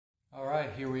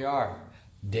right, here we are,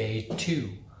 day 2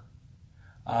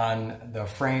 on the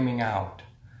framing out.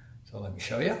 So let me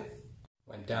show you.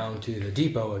 Went down to the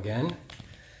depot again.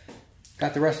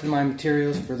 Got the rest of my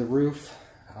materials for the roof.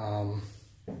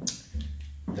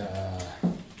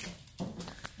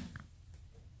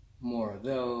 More of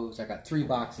those. I got 3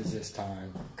 boxes this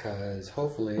time because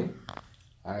hopefully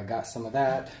I got some of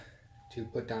that to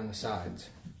put down the sides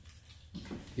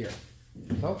here.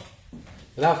 So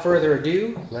without further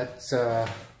ado, let's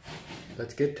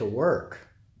get to work.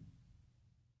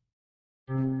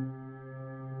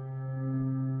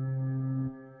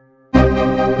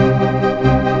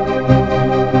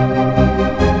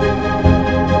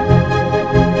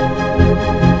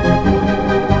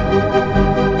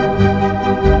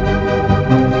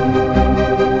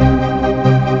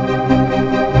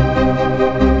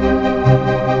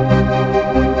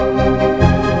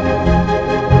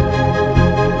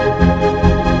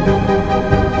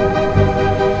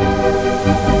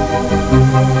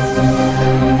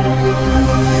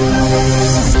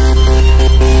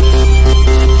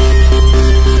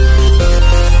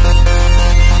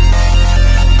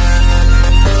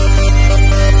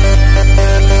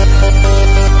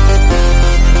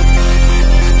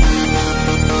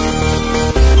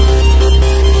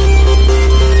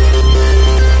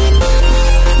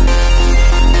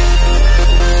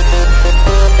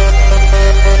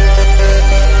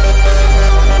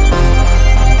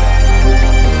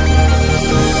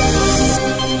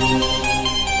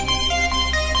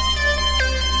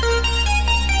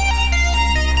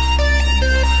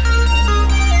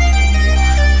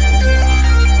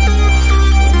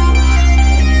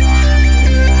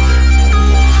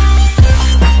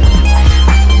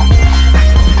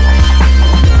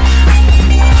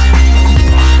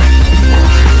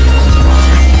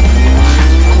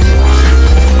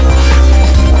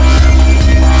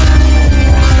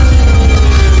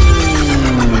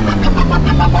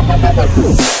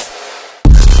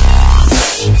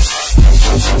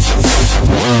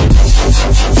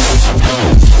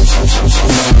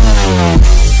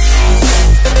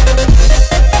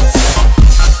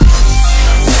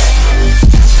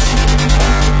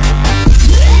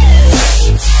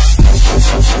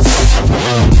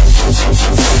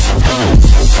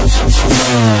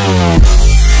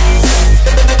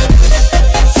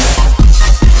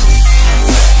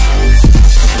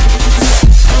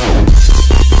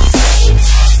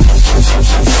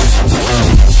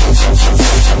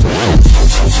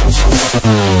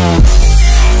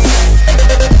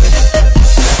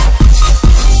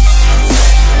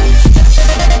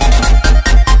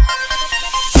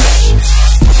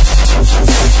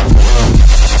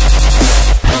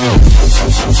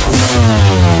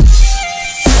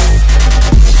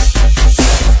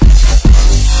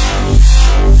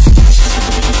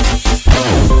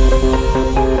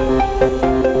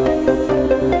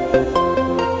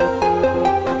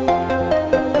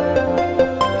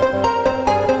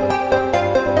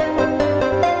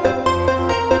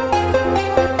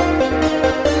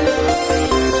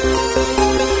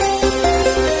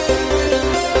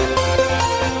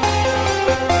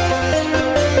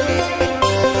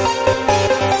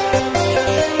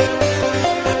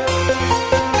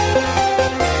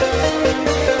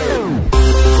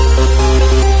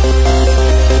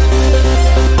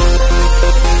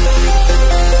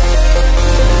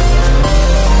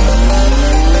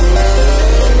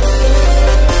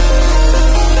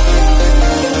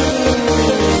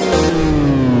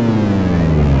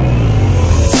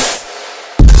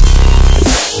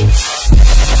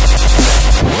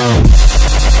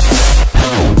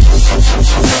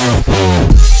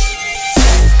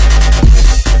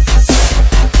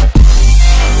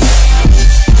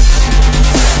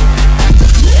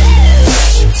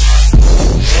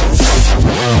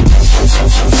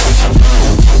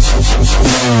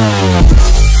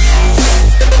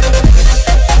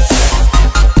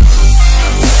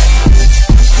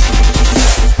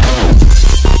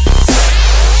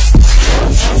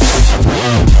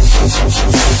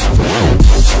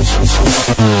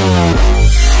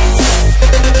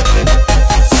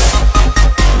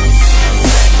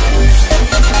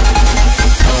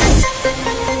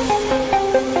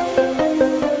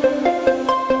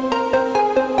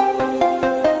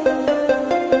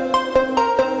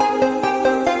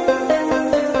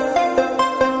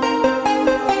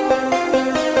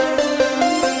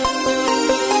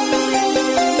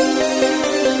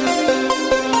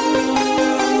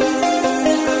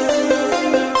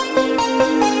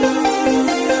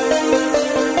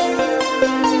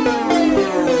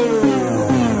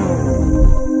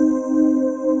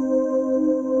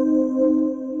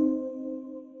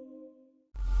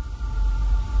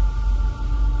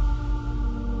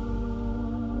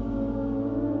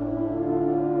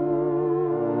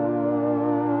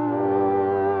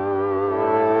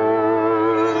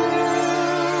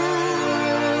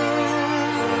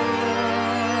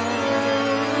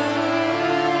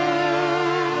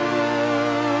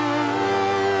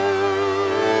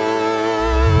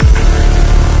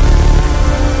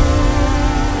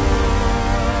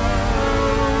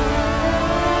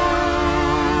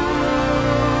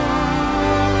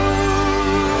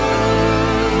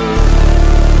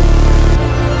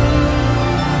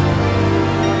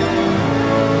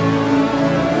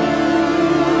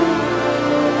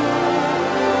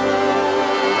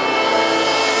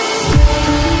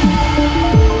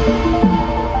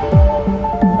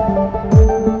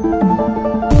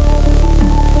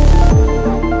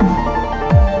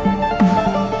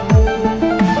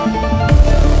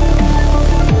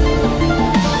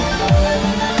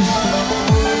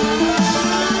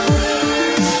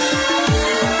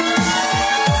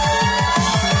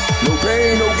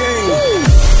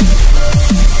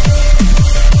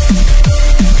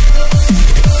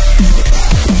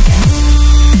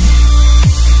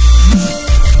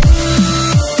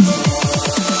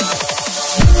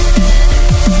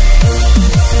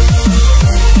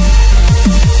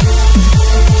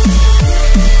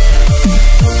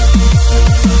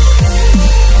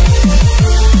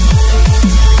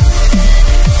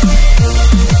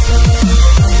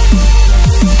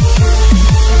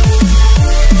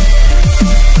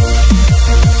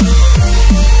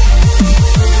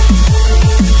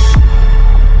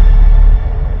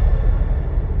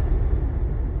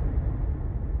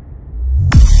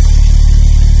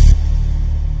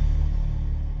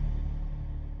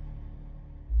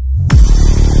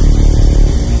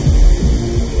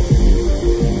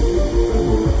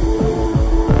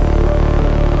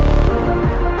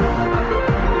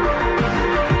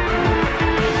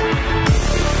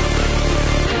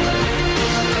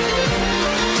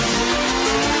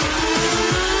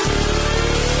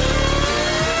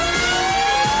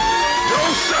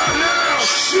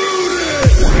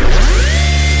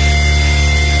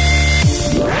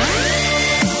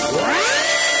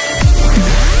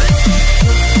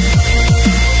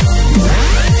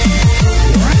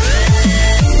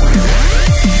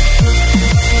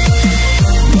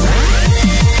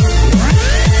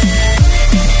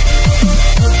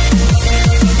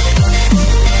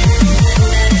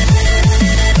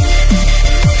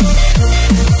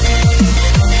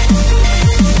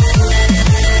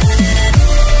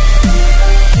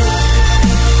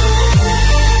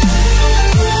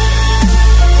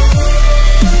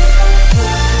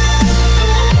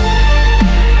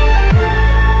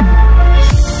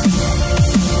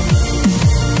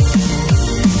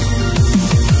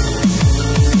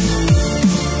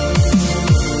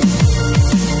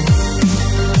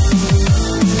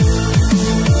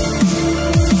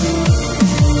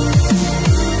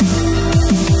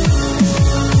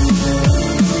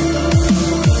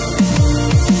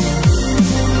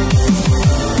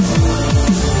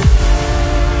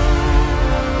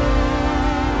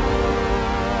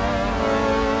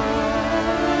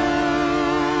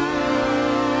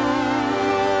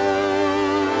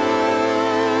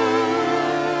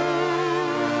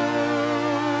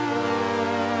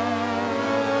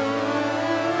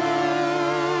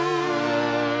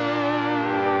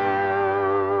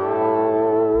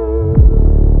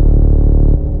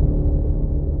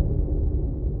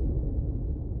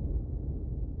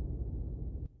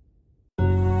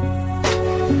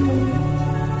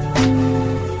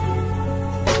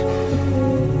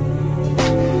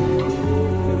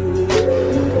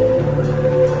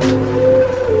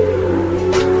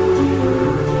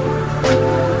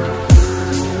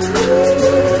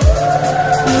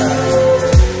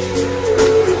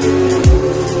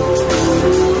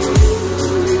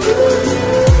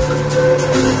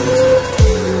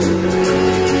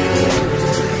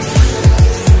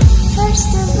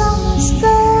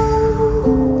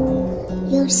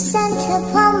 scent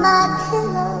upon my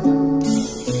pillow,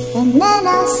 and then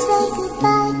I'll say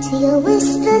goodbye to your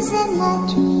whispers in my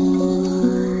dreams.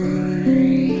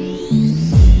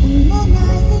 And then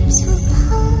our lips will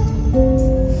part,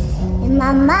 in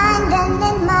my mind and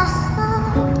in my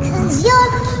heart, 'cause your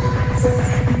kiss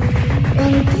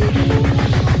went deep.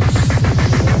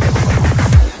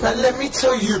 Now let me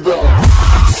tell you about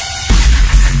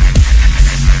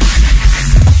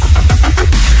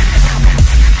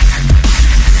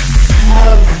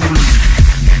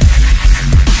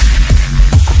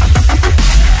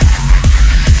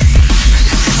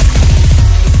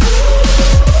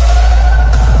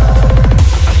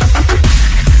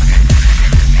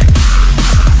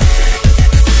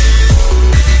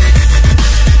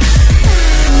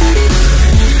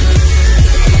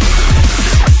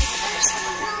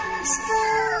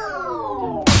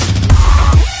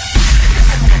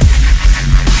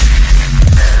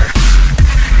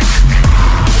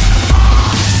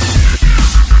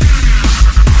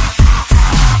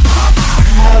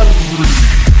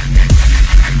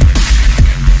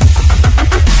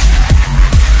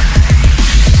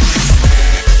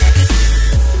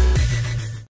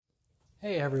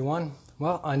Hey everyone,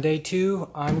 well on day 2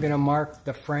 I'm going to mark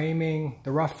the framing,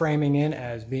 the rough framing in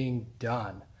as being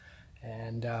done,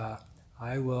 and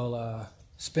I will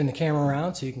spin the camera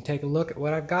around so you can take a look at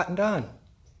what I've gotten done.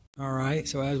 Alright,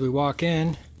 so as we walk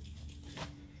in,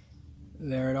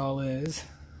 there it all is,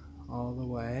 all the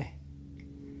way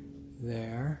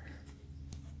there,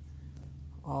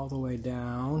 all the way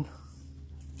down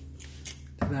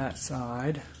to that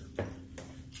side,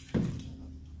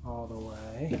 all the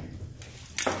way.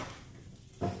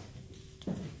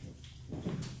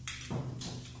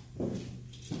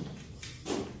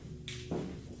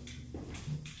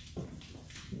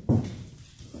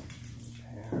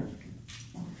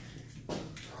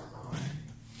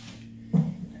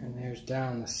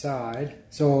 Down the side.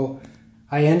 So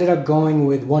I ended up going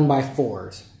with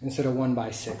 1x4s instead of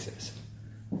 1x6s.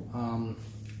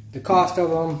 The cost of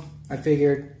them, I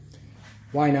figured,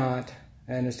 why not?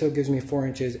 And it still gives me 4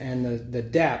 inches, and the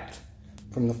depth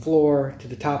from the floor to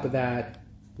the top of that,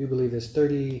 you believe is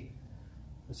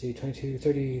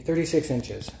 36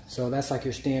 inches. So that's like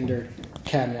your standard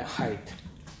cabinet height.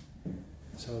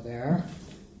 So there,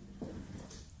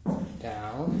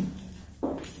 down.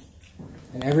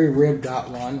 And every rib got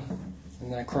one,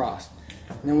 and then across.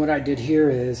 And then what I did here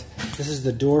is, this is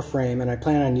the door frame, and I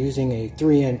plan on using a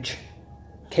 3-inch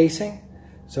casing,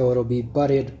 so it'll be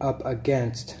butted up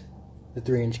against the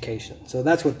 3-inch casing. So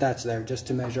that's what that's there, just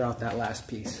to measure out that last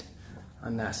piece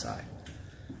on that side.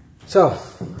 So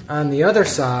on the other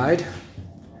side,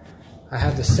 I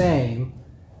have the same,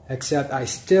 except I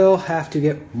still have to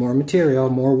get more material,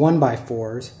 more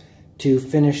 1x4s, to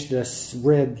finish this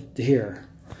rib here.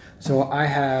 So I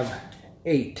have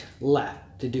 8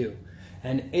 left to do,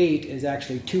 and 8 is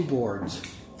actually 2 boards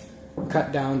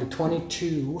cut down to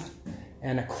 22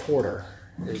 1/4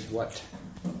 is what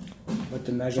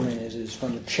the measurement is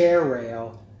from the chair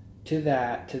rail to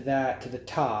the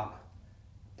top,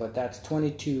 but that's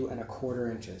 22 1/4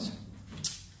 inches.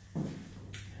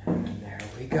 And there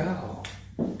we go.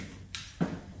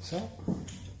 So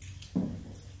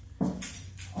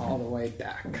all the way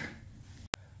back.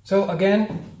 So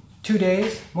again, 2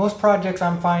 days. Most projects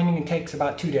I'm finding it takes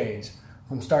about 2 days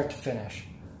from start to finish.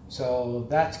 So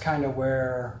that's kind of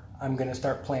where I'm going to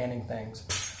start planning things.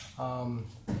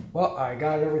 Well, I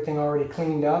got everything already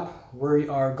cleaned up. We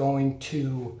are going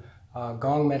to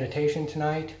Gong Meditation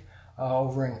tonight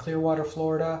over in Clearwater,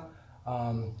 Florida,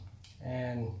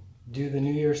 and do the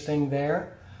New Year's thing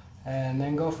there, and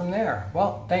then go from there.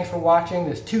 Well, thanks for watching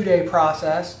this 2-day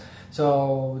process.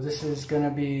 So this is going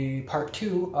to be part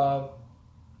 2 of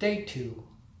day 2.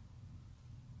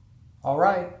 All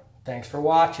right, thanks for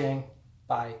watching.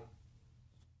 Bye.